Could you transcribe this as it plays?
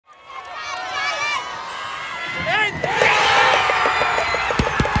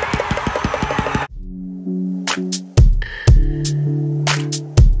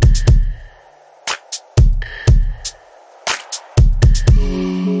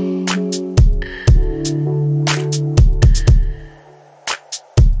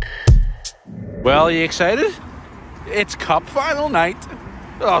Well, are you excited? It's cup final night.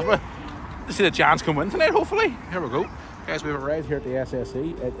 Oh, to see the Giants can win tonight, hopefully. Here we go. Guys, we've arrived here at the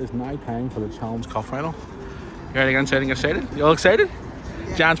SSE. It is now time for the Challenge Cup final. You ready to get inside and get excited? You all excited?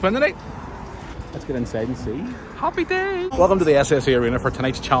 Yeah. Giants win tonight? Let's get inside and see. Happy day! Welcome to the SSE Arena for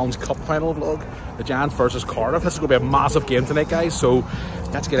tonight's Challenge Cup final vlog. The Giants versus Cardiff. This is going to be a massive game tonight, guys. So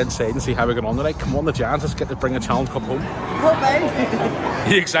let's get inside and see how we get on tonight. Come on, the Giants. Let's get to bring a Challenge Cup home.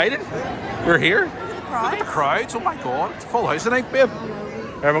 You excited? You're here? Look at the crowds. Oh my god. It's a full house tonight, babe.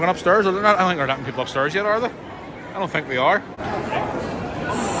 Are we going upstairs? I don't think there are that many people upstairs yet, are there? I don't think we are.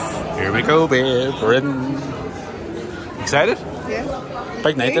 Here we go, babe. We're in. Excited? Yeah.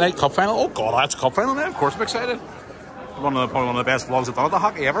 Big night tonight, cup final. Oh god, that's cup final now. Of course I'm excited. Probably one of the best vlogs I've done at the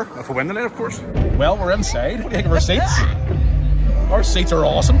hockey ever. If we win tonight, of course. Well, we're inside. What do you think of our seats? Our seats are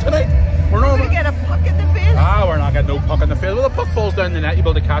awesome tonight. We're not going to get a puck in the face. Ah, we're not getting no puck in the face. Well, the puck falls down the net, you'll be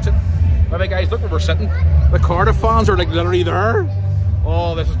able to catch it. But guys, look where we're sitting. The Cardiff fans are like literally there.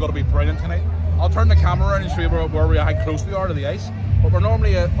 Oh, this is going to be brilliant tonight. I'll turn the camera around and show you how close we are to the ice. But we're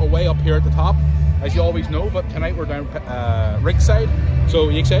normally way up here at the top, as you always know. But tonight we're down rink side. So,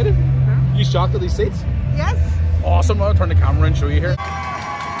 are you excited? You shocked at these seats? Yes. Awesome. I'll turn the camera and show you here.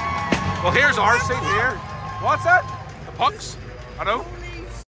 Well, here's our seat here. What's that? The pucks? I know.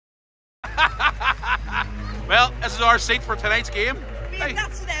 Well, this is our seat for tonight's game. Hey.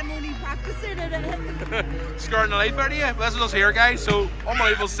 That's them only practicing it. Scaring the life out of you. Well, this is us here, guys. So,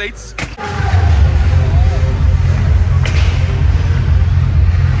 unbelievable seats.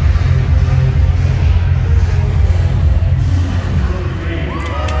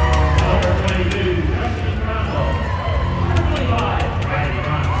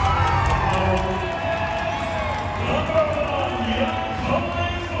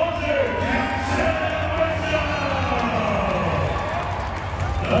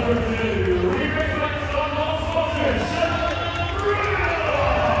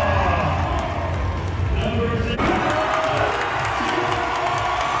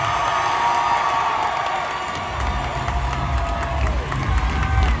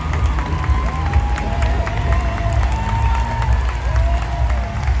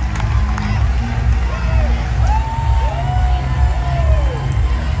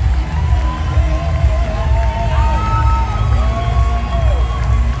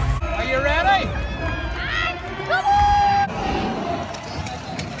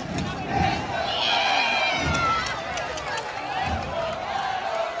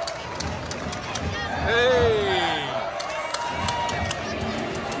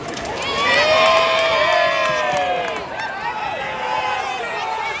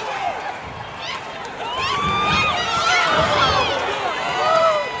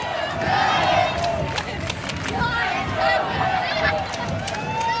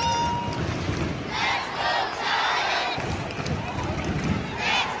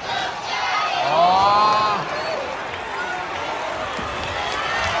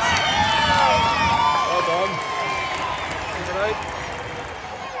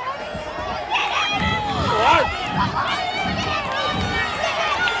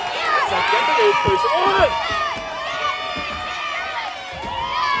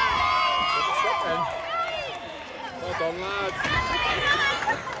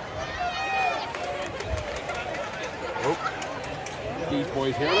 These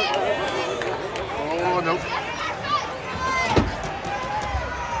boys here. Oh no.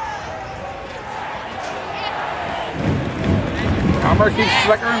 Camera keeps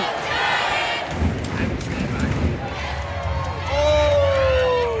flickering.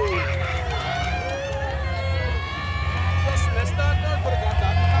 Oh! Just missed that there. Could have got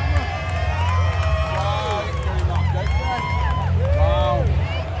that in the camera. Wow, nearly knocked out there. Wow.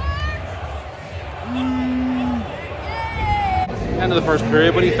 End of the first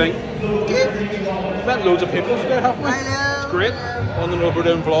period, what do you think? We've met loads of people today, haven't we? It's great. On the road we're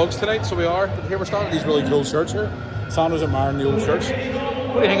doing vlogs tonight, so we are. But here we're starting these really cool shirts here. Sandra's admiring the old shirts. What do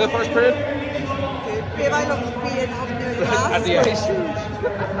you think of the first period? Good. I love being up near the glass. At the ice.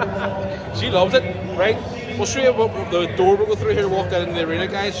 She loves it, right? We'll show you what the door we'll go through here, walk down into the arena,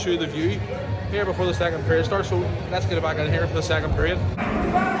 guys, show you the view here before the second period starts. So let's get it back in here for the second period.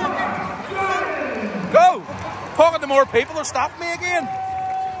 Go! Talking to more people, they're stopping me again.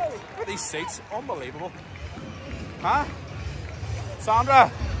 Look at these seats, unbelievable. Huh?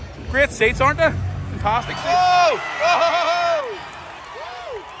 Sandra, great seats, aren't they? Fantastic seats. Oh! Oh!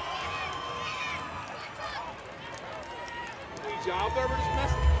 Good job there, we just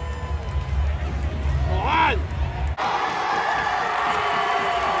missed. Come on!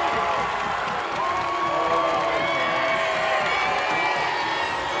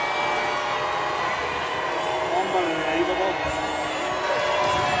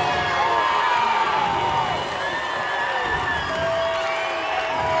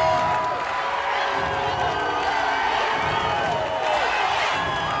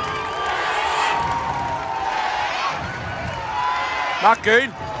 Not good.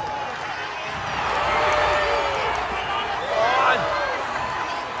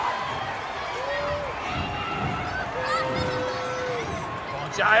 Come on,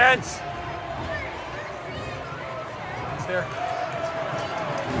 Giants. It's there.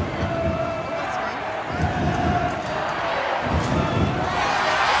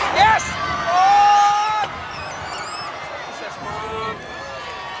 Yes! Oh! Jesus, man.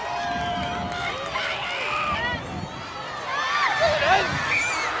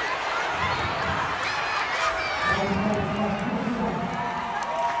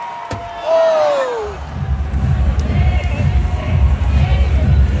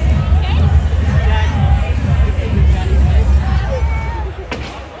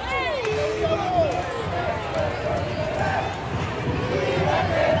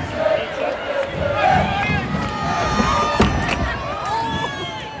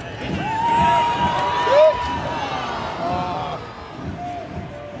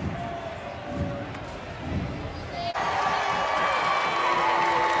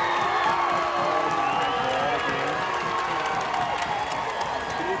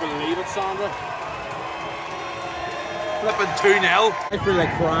 Sandra. Flipping 2-0. I feel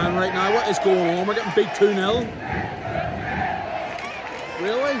like crying right now. What is going on? We're getting beat 2-0.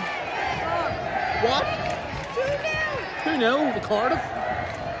 Really? What? 2-0. 2-0 to Cardiff.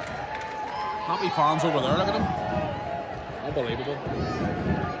 Happy fans over there, look at them. Unbelievable.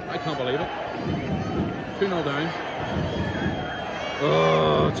 I can't believe it. 2-0 down.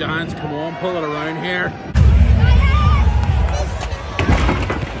 Oh, Giants, come on, pull it around here.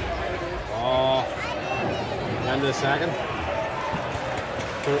 End of the second.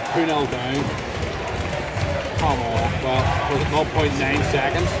 2-0 down. Come on. Well, was it 0.9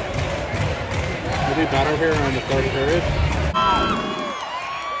 seconds? We'll do better here in the third period.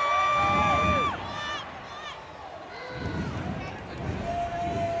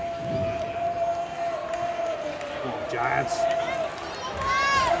 Come on, Giants.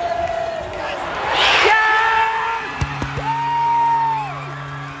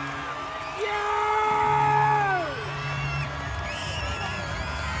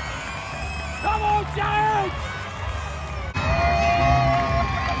 Giants!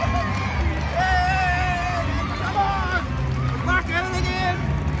 Come on! Back in it again!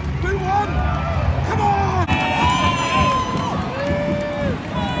 2-1! Come on!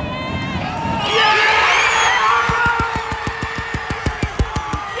 Yeah!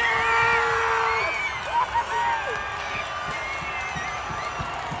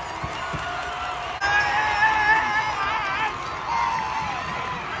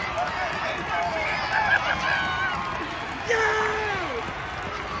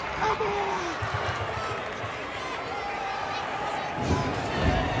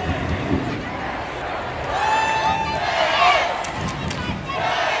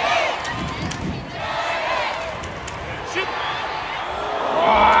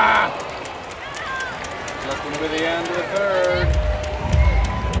 To the end of the third.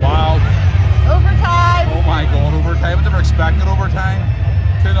 Wow. Overtime. Oh my God, overtime. I never expected overtime.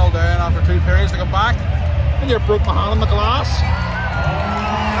 2-0 down after 2 periods. They come back. And you broke my hand on the glass.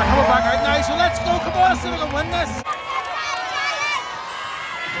 They're coming back out now, so let's go. Come on, let's see if we can win this.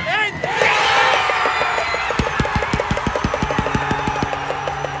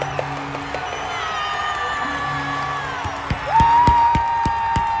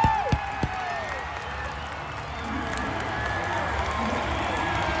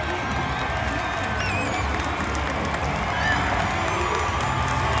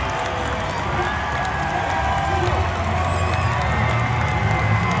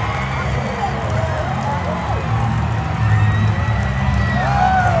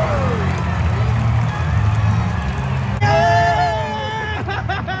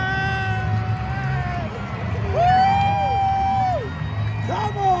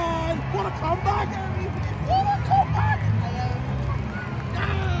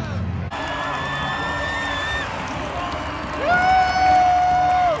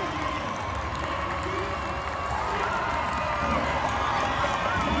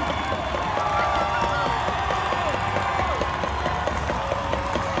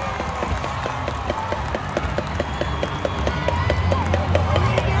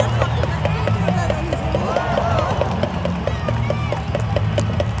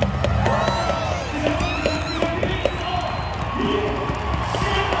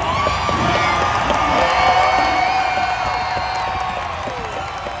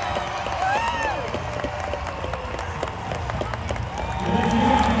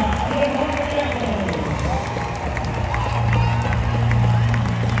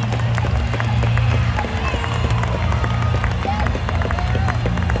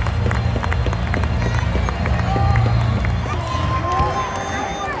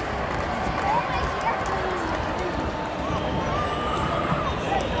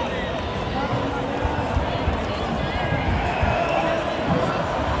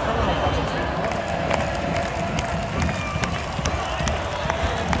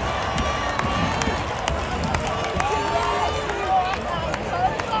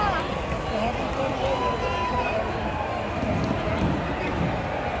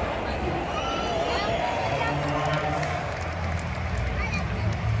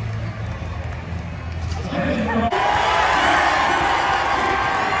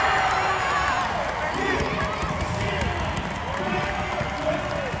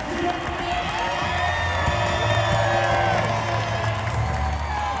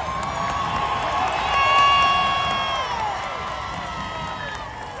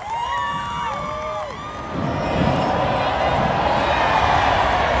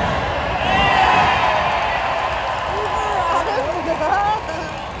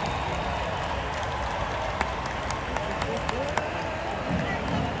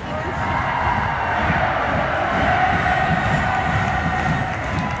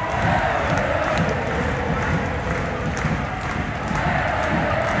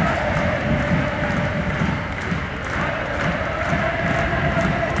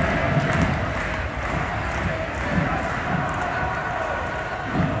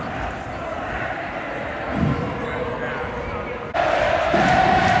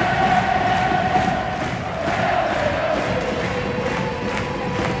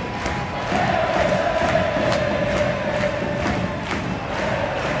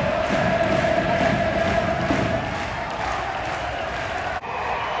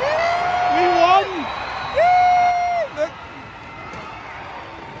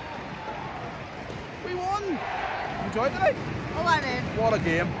 tonight? 11. What a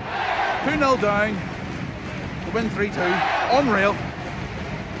game. 2-0 down. We win 3-2. Unreal.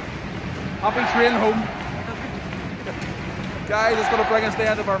 Happy train home. Guys, it's going to bring us to the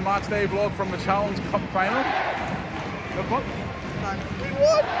end of our match day vlog from the Challenge Cup final. Have fun? We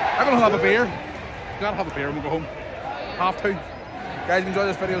won! I'm going to have a beer. Gotta have a beer and we'll go home. Have to. Guys, if you enjoy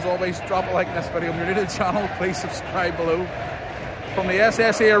this video as always, drop a like in this video. If you're new to the channel, please subscribe below. From the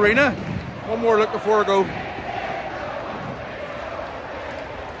SSA Arena, one more look before I go.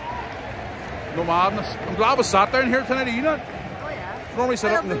 No madness. I'm glad we sat down here tonight, are you not? Oh yeah. Normally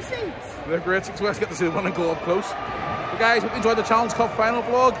sit up in the seats. They're great, so let's get to see one and go up close. But guys, hope you enjoyed the Challenge Cup final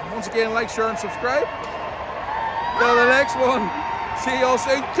vlog. Once again, like, share and subscribe. Till the next one. See y'all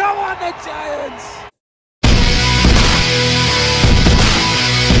soon. Come on the Giants!